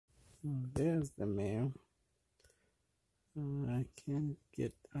Oh, there's the male. I can't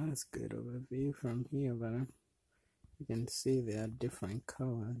get as good of a view from here, but you can see they are different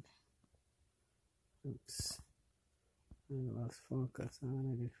colored. Oops, I lost focus. I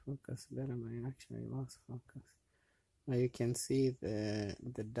wanted to focus better, but I actually lost focus. Now you can see the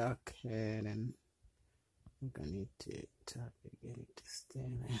dark head, and I'm gonna need to tap it, get it to stay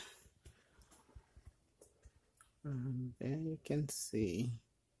there. There you can see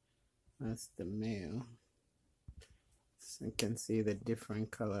that's the male. So you can see the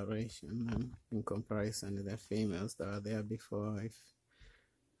different coloration in comparison to the females that are there before. If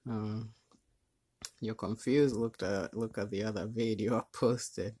you're confused, look at the other video I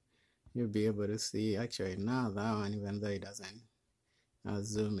posted. You'll be able to see. Actually, now that one, even though it doesn't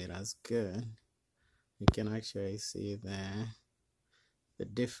zoom it as good, you can actually see the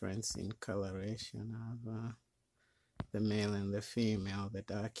difference in coloration of the male and the female, the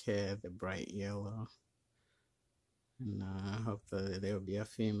dark hair, the bright yellow. And I hope that there will be a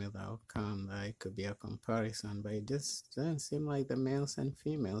female that will come, that it could be a comparison, but it just doesn't seem like the males and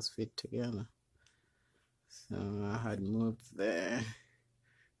females fit together. So I had moved the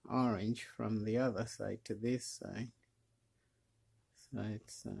orange from the other side to this side. So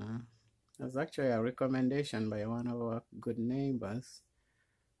it's that's actually a recommendation by one of our good neighbors,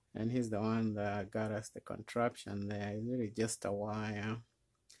 and he's the one that got us the contraption there. It's really just a wire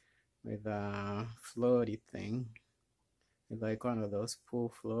with a floaty thing. It's like one of those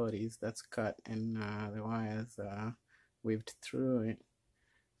pool floaties that's cut, and the wires are weaved through it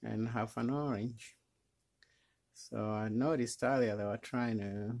and have an orange. So I noticed earlier they were trying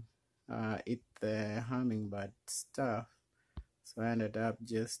to eat the hummingbird stuff, so I ended up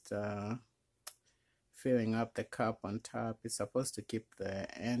just filling up the cup on top. It's supposed to keep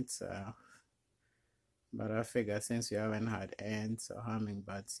the ants off, but I figured since you haven't had ants or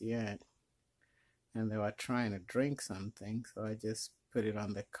hummingbirds yet, and they were trying to drink something, so I just put it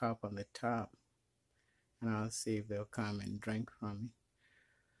on the cup on the top, and I'll see if they'll come and drink from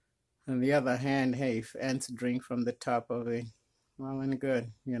it. On the other hand, hey, if ants drink from the top of it, well and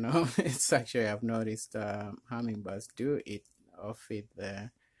good, you know. It's actually, I've noticed hummingbirds do eat or feed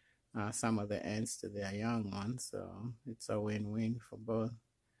some of the ants to their young ones, so it's a win-win for both.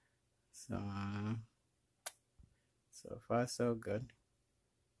 So so far so good.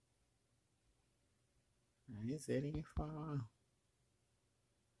 He's eating for a while.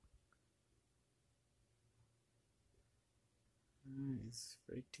 It's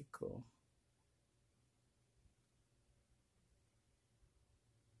pretty cool.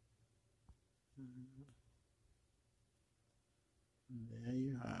 There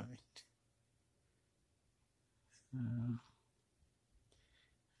you have it. So,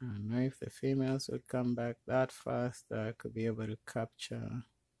 I don't know if the females would come back that fast, that I could be able to capture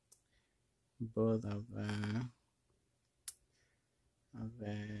both of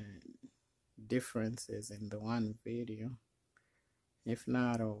the differences in the one video. If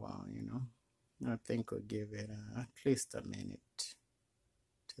not, oh well, you know, I think we'll give it at least a minute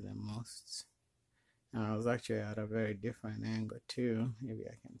to the most. And I was actually at a very different angle too. Maybe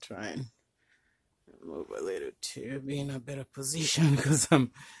I can try and move a little to be in a better position, because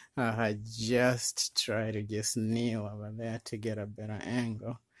I had just tried to just kneel over there to get a better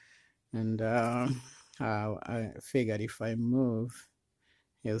angle, and I figured if I move,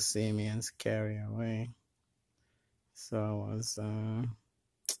 he'll see me and scurry away. So I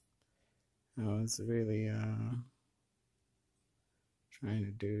was really trying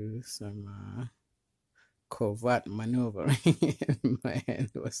to do some covert maneuvering. My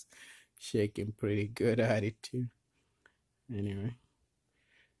hand was shaking pretty good at it too. Anyway,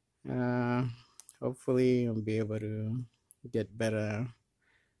 hopefully I'll be able to get better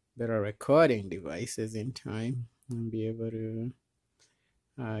recording devices in time and be able to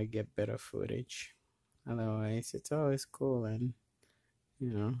get better footage. Otherwise, it's always cool, and you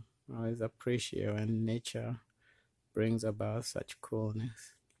know, always appreciate when nature brings about such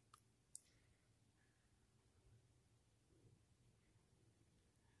coolness.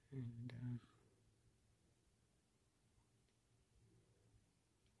 And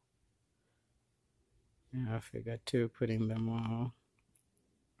yeah, I figured too, putting them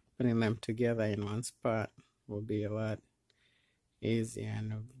together in one spot will be a lot easier,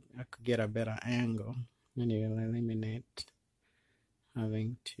 and I could get a better angle, and you'll eliminate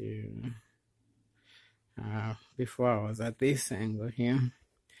having to before I was at this angle here,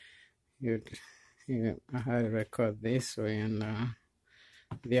 I had to record this way, and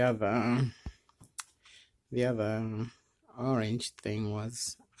the other orange thing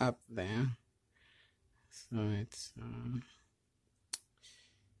was up there, so it's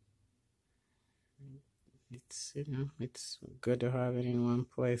it's, you know, it's good to have it in one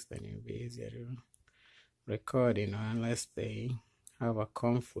place, then it'll be easier to record, you know, unless they have a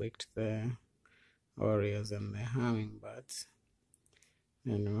conflict, the Orioles and the hummingbirds.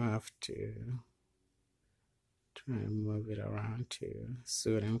 And we'll have to try and move it around to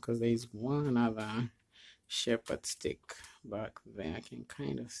suit them, because there's one other shepherd stick back there. I can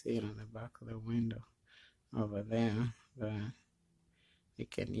kind of see it on the back of the window over there that you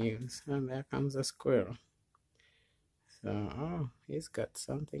can use. And there comes a squirrel. So, oh, he's got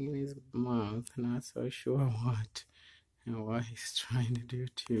something in his mouth. Not so sure what and what he's trying to do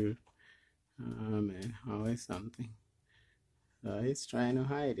too. Oh man, always something. So he's trying to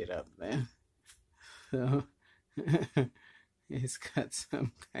hide it up there. So he's got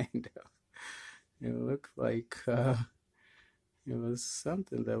some kind of, it looked like, it was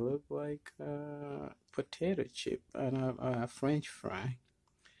something that looked like a potato chip and a French fry.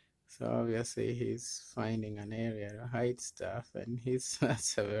 So obviously he's finding an area to hide stuff, and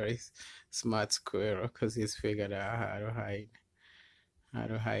that's a very smart squirrel, because he's figured out how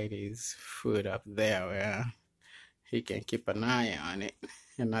to hide his food up there where he can keep an eye on it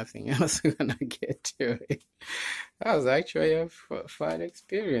and nothing else is gonna get to it. That was actually a fun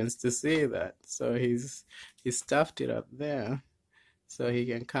experience to see that. So he stuffed it up there so he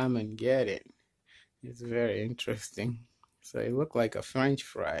can come and get it. It's very interesting. So it looked like a French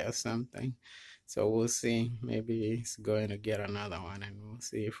fry or something. So we'll see. Maybe he's going to get another one, and we'll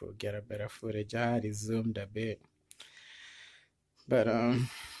see if we'll get a better footage. I had it zoomed a bit. But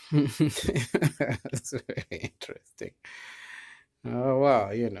it's very interesting. Oh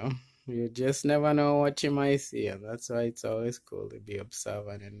wow, you know, you just never know what you might see, and that's why it's always cool to be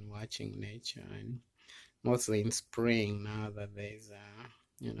observant and watching nature, and mostly in spring now that there's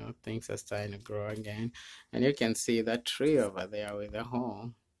you know, things are starting to grow again. And you can see that tree over there with the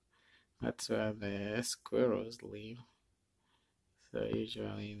hole. That's where the squirrels live. So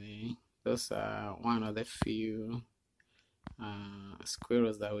usually those are one of the few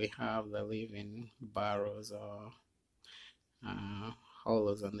squirrels that we have that live in burrows or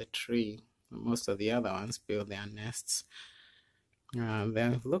hollows on the tree. Most of the other ones build their nests.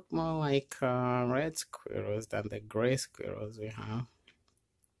 They look more like red squirrels than the gray squirrels we have.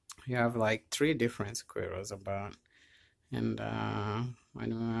 We have like 3 different squirrels about, and when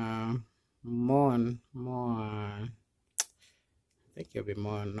we're more, I think it'll be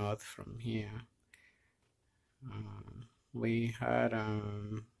more north from here. We had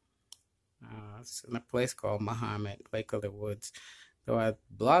in a place called Muhammad, Lake of the Woods. There were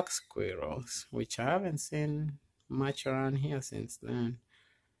black squirrels, which I haven't seen much around here since then,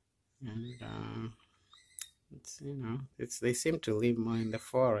 and it's, you know, they seem to live more in the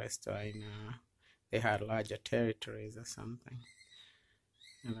forest, or in they had larger territories or something.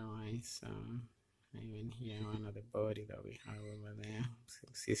 Otherwise, even here, one of the body that we have over there, so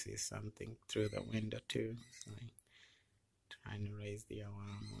this is something through the window too. So I'm trying to raise the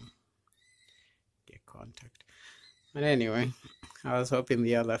alarm or get contact. But anyway, I was hoping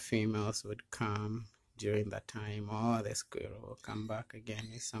the other females would come during that time, or the squirrel will come back again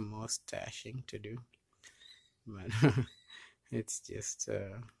with some more stashing to do. But it's just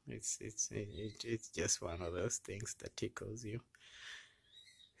it's just one of those things that tickles you.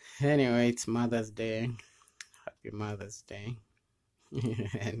 Anyway, it's Mother's Day. Happy Mother's Day.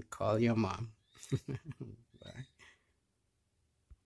 And call your mom. Bye.